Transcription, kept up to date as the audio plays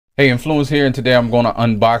Hey, Influence here, and today I'm going to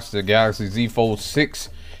unbox the Galaxy Z Fold 6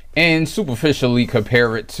 and superficially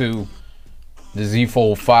compare it to the Z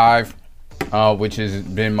Fold 5, which has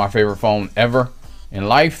been my favorite phone ever in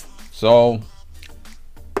life. So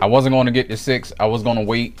I wasn't going to get the 6. I was going to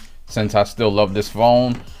wait since I still love this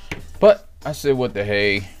phone, but I said, what the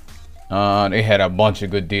hey. They had a bunch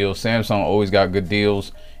of good deals. Samsung always got good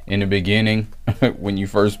deals in the beginning when you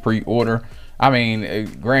first pre-order. I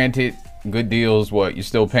mean, granted, good deals, what you're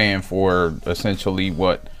still paying for essentially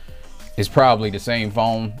what is probably the same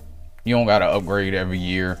phone. You don't gotta upgrade every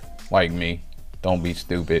year like me. Don't be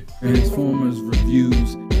stupid. Transformers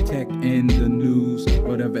reviews, tech and the news,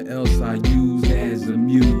 whatever else I use as a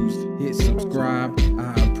muse. Hit subscribe,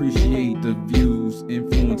 I appreciate the views.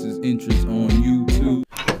 Influences interest on YouTube.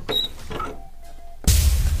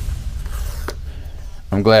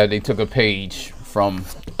 I'm glad they took a page from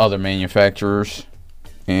other manufacturers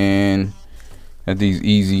and had these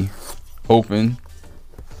easy open.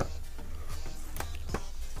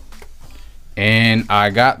 And I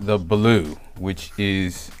got the blue, which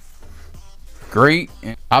is great.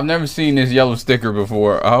 I've never seen this yellow sticker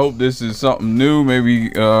before. I hope this is something new, maybe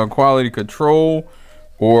quality control,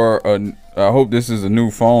 or I hope this is a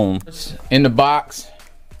new phone. In the box,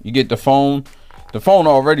 you get the phone. The phone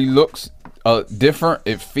already looks different.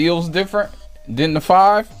 It feels different than the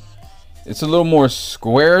 5. It's a little more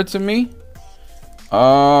square to me.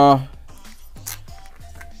 Yeah,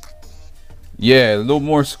 a little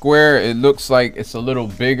more square. It looks like it's a little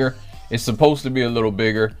bigger. It's supposed to be a little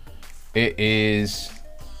bigger. It is,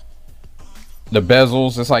 the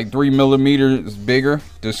bezels, it's like 3 millimeters bigger,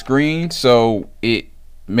 the screen, so it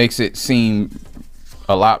makes it seem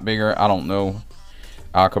a lot bigger. I don't know,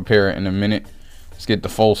 I'll compare it in a minute. Let's get the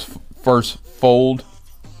first fold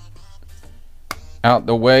out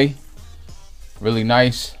the way. Really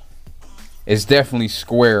nice. It's definitely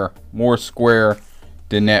square, more square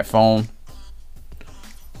than that phone.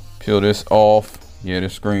 Peel this off. Yeah, the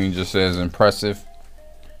screen just says impressive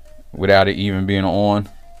without it even being on.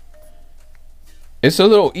 It's a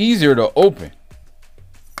little easier to open.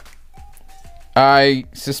 I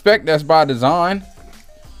suspect that's by design.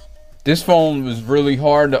 This phone was really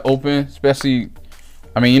hard to open, especially,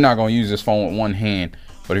 I mean, you're not going to use this phone with one hand,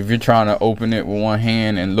 but if you're trying to open it with one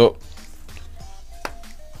hand and look,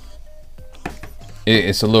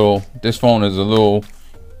 it's a little, this phone is a little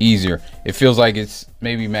easier. It feels like it's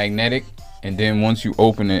maybe magnetic, and then once you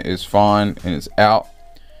open it, it's fine and it's out,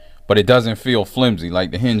 but it doesn't feel flimsy.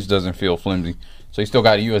 Like the hinge doesn't feel flimsy. So you still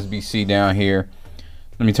got a USB-C down here.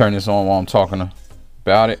 Let me turn this on while I'm talking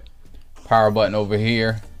about it. Power button over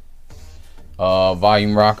here.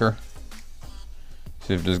 Volume rocker.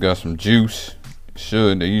 See if this got some juice. It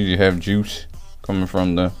should. They usually have juice coming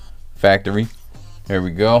from the factory. There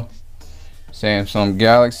we go. Samsung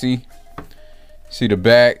Galaxy. See the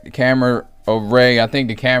back, the camera array. I think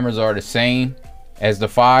the cameras are the same as the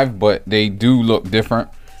 5, but they do look different.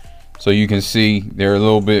 So you can see they're a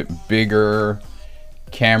little bit bigger.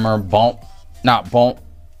 Camera bump, not bump.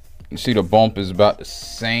 You see the bump is about the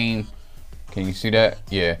same. Can you see that?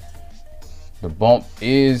 Yeah. The bump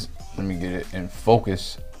is, let me get it in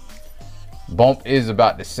focus. Bump is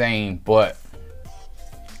about the same, but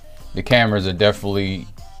the cameras are definitely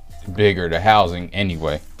bigger, the housing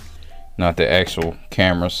anyway, not the actual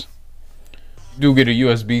cameras. You do get a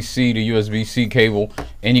USB-C to USB-C cable,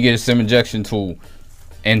 and you get a SIM injection tool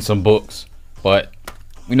and some books, but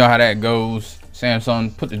we know how that goes.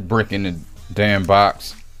 Samsung, put this brick in the damn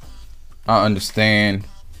box. I understand.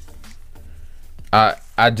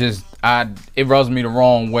 It rubs me the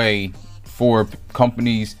wrong way for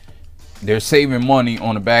companies. They're saving money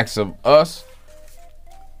on the backs of us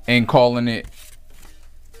and calling it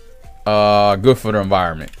good for the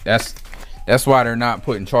environment. That's why they're not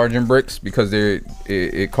putting charging bricks, because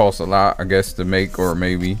it costs a lot, I guess, to make, or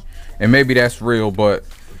maybe that's real, but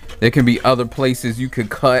there can be other places you could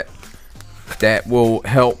cut that will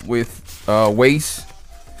help with waste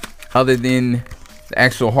other than the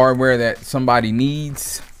actual hardware that somebody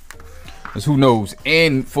needs, because who knows.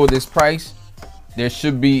 And for this price, there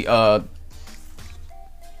should be a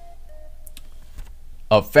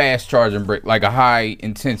fast charging brick, like a high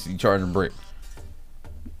intensity charging brick,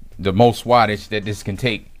 the most wattage that this can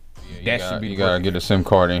take. Yeah, you gotta get a SIM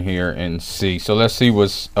card in here and see. So let's see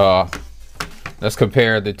what's let's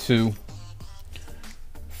compare the two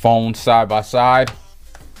phones side by side.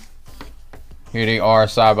 Here they are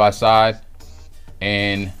side by side,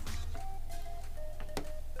 and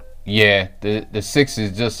yeah, the 6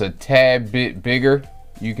 is just a tad bit bigger.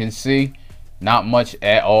 You can see, not much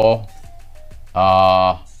at all.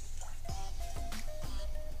 On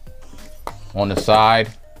the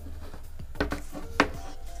side,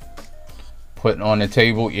 putting on the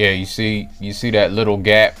table, yeah, you see that little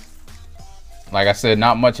gap. Like I said,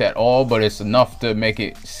 not much at all, but it's enough to make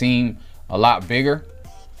it seem a lot bigger.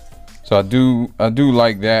 So I do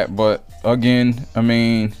like that. But again, I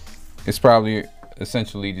mean, it's probably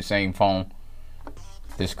essentially the same phone.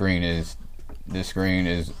 This screen is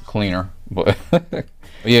cleaner, but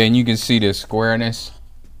yeah, and you can see the squareness,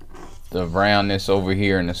 the roundness over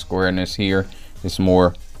here, and the squareness here. It's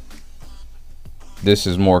more. This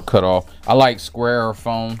is more cut off. I like squarer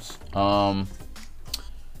phones.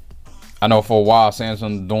 I know for a while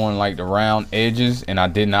Samsung doing like the round edges, and I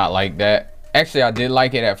did not like that. Actually, I did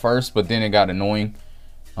like it at first, but then it got annoying.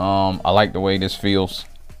 I like the way this feels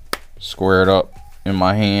squared up in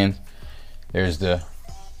my hand. There's the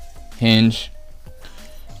hinge.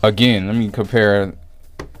 Again, let me compare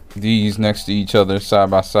these next to each other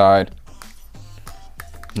side by side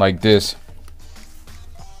like this.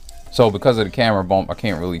 So because of the camera bump, I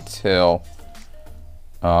can't really tell.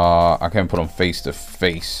 I can't put them face to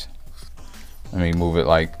face. Let me move it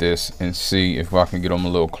like this and see if I can get them a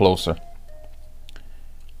little closer.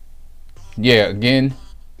 Yeah, again,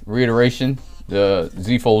 reiteration, the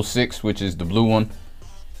Z Fold 6, which is the blue one,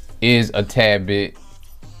 is a tad bit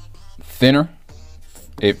thinner.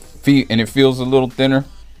 It feels a little thinner.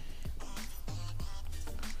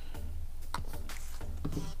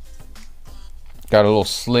 Got a little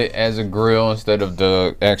slit as a grill instead of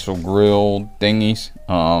the actual grill thingies.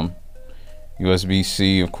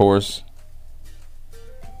 USB-C, of course.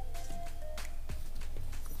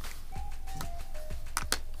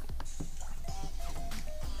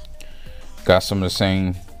 Got some of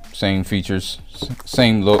the same features,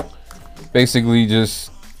 same look. Basically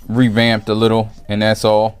just revamped a little, and that's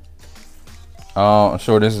all. I'm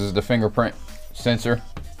sure this is the fingerprint sensor.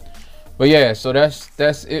 But yeah, so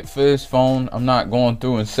that's it for this phone. I'm not going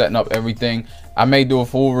through and setting up everything. I may do a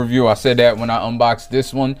full review. I said that when I unboxed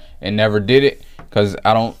this one and never did it, because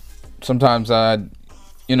sometimes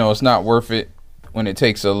it's not worth it when it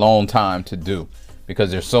takes a long time to do,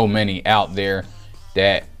 because there's so many out there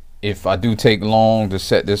that if I do take long to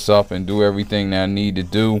set this up and do everything that I need to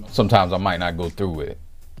do, sometimes I might not go through with it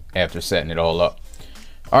after setting it all up.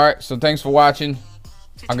 All right, so thanks for watching.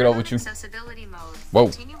 I'll get over with you. Accessibility mode. Whoa.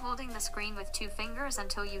 Continue holding the screen with 2 fingers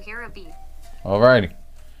until you hear a beep. Alrighty.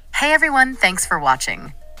 Hey everyone, thanks for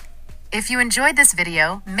watching. If you enjoyed this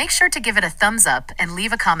video, make sure to give it a thumbs up and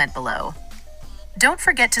leave a comment below. Don't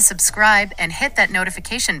forget to subscribe and hit that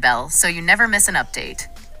notification bell so you never miss an update.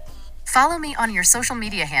 Follow me on your social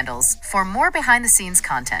media handles for more behind-the-scenes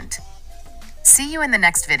content. See you in the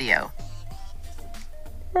next video.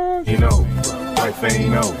 You know, life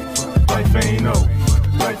ain't over, life ain't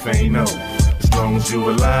over, life ain't over. As long as you're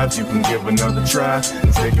alive, you can give another try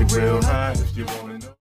and take it real high if you want.